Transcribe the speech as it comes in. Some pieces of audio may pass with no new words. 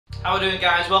How are we doing,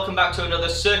 guys? Welcome back to another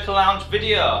Circle Lounge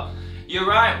video. You're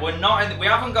right, we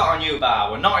haven't got a new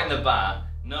bar, we're not in the bar.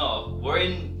 No, we're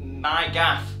in my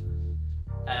gaff.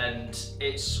 And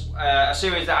it's a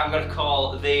series that I'm going to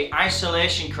call the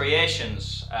Isolation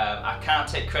Creations. I can't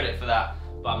take credit for that,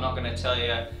 but I'm not going to tell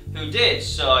you who did,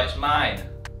 so it's mine.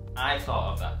 I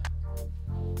thought of that.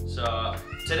 So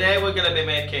today we're going to be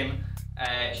making,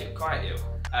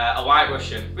 a White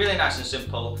Russian, really nice and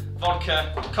simple.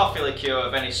 Vodka, coffee liqueur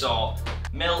of any sort,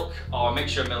 milk or a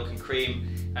mixture of milk and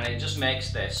cream, and it just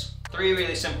makes this. 3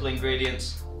 really simple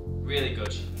ingredients, really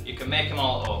good. You can make them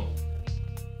all at home.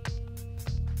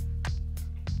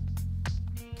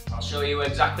 I'll show you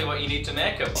exactly what you need to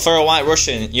make them. For a White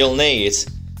Russian, you'll need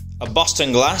a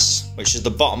Boston glass, which is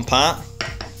the bottom part,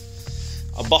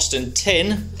 a Boston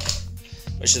tin,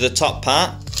 which is the top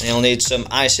part, and you'll need some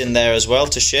ice in there as well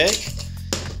to shake.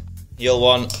 You'll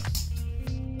want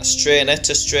a strainer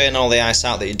to strain all the ice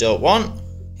out that you don't want.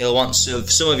 You'll want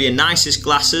some of your nicest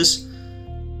glasses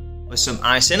with some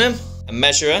ice in them. A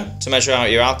measurer to measure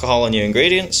out your alcohol and your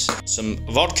ingredients. Some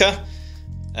vodka.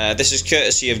 This is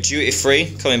courtesy of Duty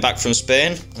Free, coming back from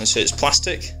Spain, and so it's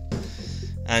plastic.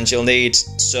 And you'll need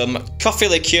some coffee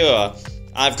liqueur.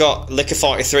 I've got Liqueur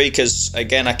 43 because,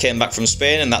 again, I came back from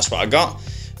Spain and that's what I got.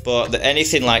 But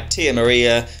anything like Tia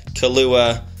Maria,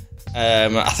 Kahlua,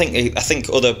 I think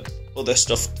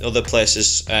other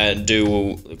places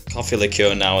do coffee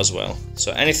liqueur now as well.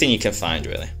 So anything you can find,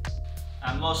 really.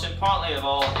 And most importantly of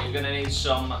all, you're going to need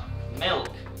some milk.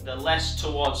 The less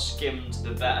towards skimmed,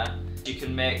 the better. You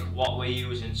can make what we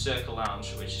use in Circle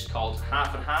Lounge, which is called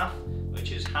half and half,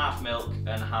 which is half milk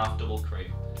and half double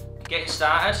cream. Getting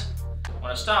started, you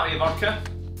want to start with your vodka.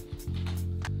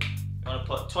 You want to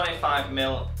put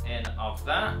 25ml in of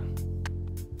that.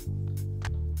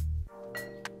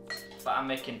 But I'm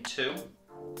making 2,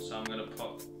 so I'm going to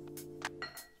put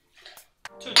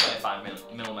 2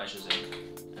 25ml measures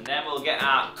in. And then we'll get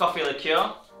our coffee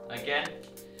liqueur again.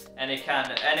 Any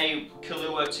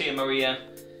Kahlua, Tia Maria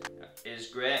is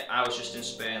great. I was just in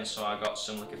Spain, so I got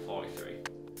some Liqueur 43.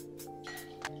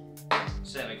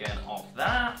 Same again of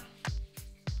that.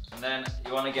 And then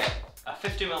you want to get a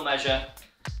 50ml measure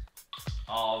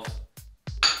of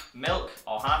milk,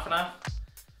 or half and half.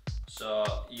 So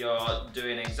you're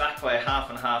doing exactly half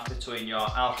and half between your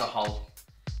alcohol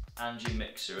and your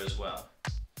mixer as well.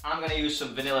 I'm going to use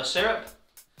some vanilla syrup.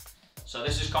 So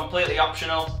this is completely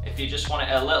optional. If you just want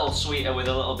it a little sweeter with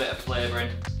a little bit of flavouring,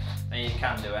 then you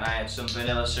can do. And I had some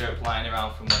vanilla syrup lying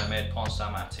around from when I made porn star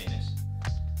martinis.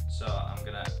 So I'm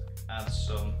going to add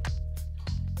some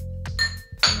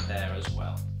in there as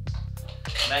well.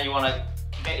 And then you want to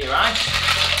get your ice.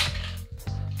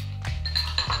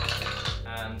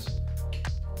 And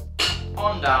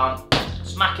on down,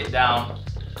 smack it down,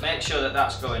 make sure that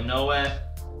that's going nowhere,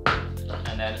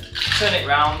 and then turn it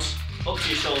round, up to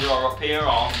your shoulder or up here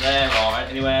or there or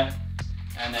anywhere,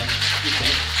 and then you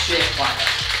can shake like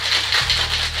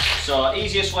that. So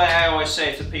easiest way I always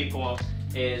say to people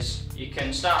is you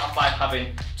can start off by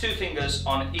having 2 fingers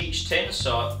on each tin,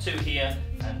 so 2 here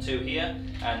and 2 here,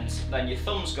 and then your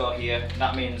thumbs go here.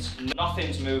 That means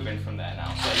nothing's moving from there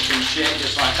now, so you can shake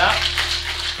just like that,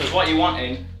 because what you're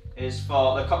wanting is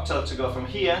for the cocktail to go from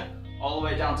here all the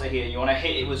way down to here. You want to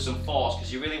hit it with some force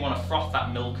because you really want to froth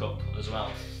that milk up as well.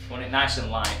 You want it nice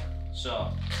and light. So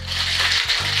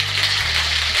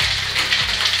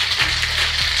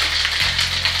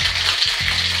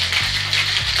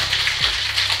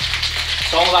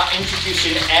it's all about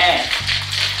introducing air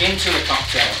into the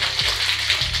cocktail.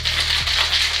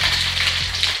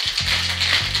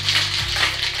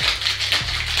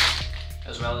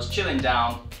 As well as chilling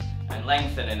down and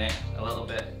lengthening it a little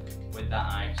bit with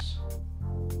that ice.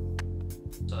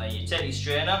 So then you take your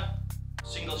strainer,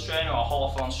 single strainer or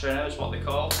Hawthorne strainer is what they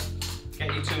call.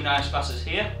 Get your 2 nice glasses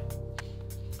here,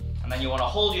 and then you want to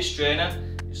hold your strainer.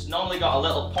 It's normally got a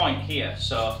little point here,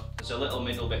 so there's a little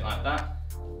middle bit like that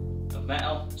of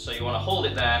metal. So you want to hold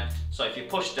it there, so if you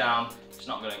push down, it's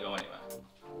not going to go anywhere.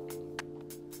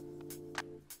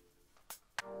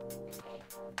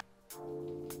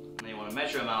 And you want to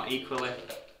measure them out equally,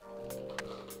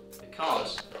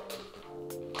 because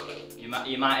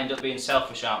you might end up being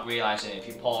selfish out realising it if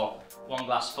you pour 1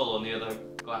 glass full and the other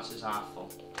glass is half full.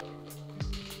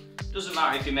 Doesn't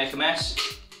matter if you make a mess,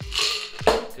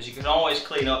 because you can always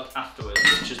clean up afterwards,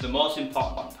 which is the most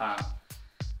important part.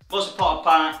 Most important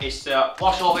part is to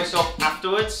wash all this up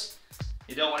afterwards.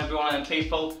 You don't want to be one of them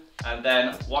people, and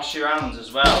then wash your hands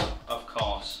as well, of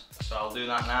course. So I'll do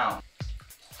that now.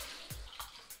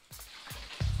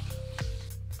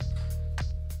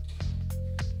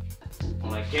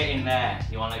 You want to get in there.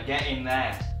 You want to get in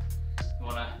there. You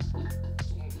want to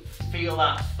feel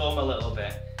that thumb a little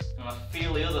bit. And I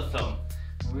feel the other thumb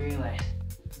really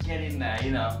get in there, you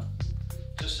know.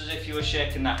 Just as if you were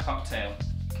shaking that cocktail.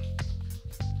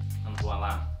 And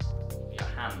voila, your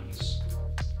hands.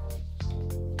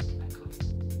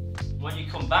 When you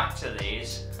come back to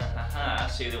these, I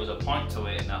see there was a point to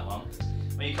it in that one.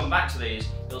 When you come back to these,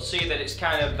 you'll see that it's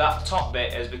kind of, that top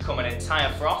bit has become an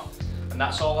entire froth, and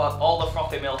that's all the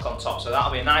frothy milk on top, so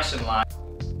that'll be nice and light.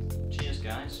 Cheers,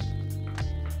 guys.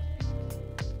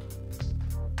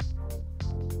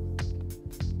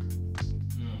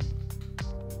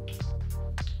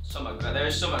 There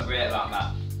is something great about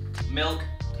that. Milk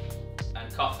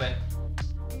and coffee,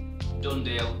 done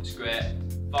deal, it's great.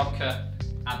 Vodka,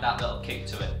 add that little kick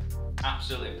to it.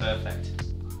 Absolutely perfect.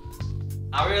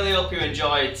 I really hope you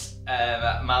enjoyed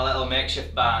my little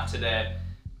makeshift bar today.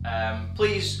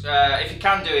 Please, if you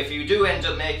can do, if you do end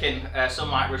up making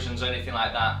some White Russians or anything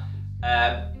like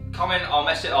that, comment or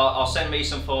message or send me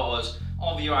some photos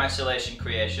of your isolation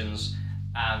creations,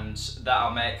 and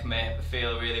that'll make me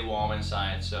feel really warm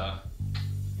inside. So,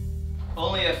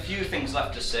 only a few things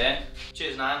left to say.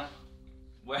 Cheers now,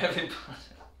 where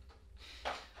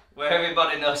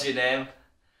everybody knows your name.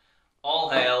 All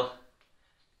hail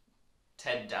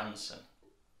Ted Danson.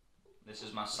 This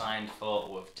is my signed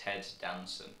photo of Ted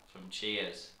Danson from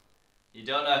Cheers. You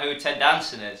don't know who Ted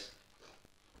Danson is?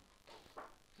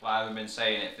 Well, I haven't been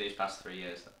saying it for these past 3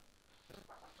 years.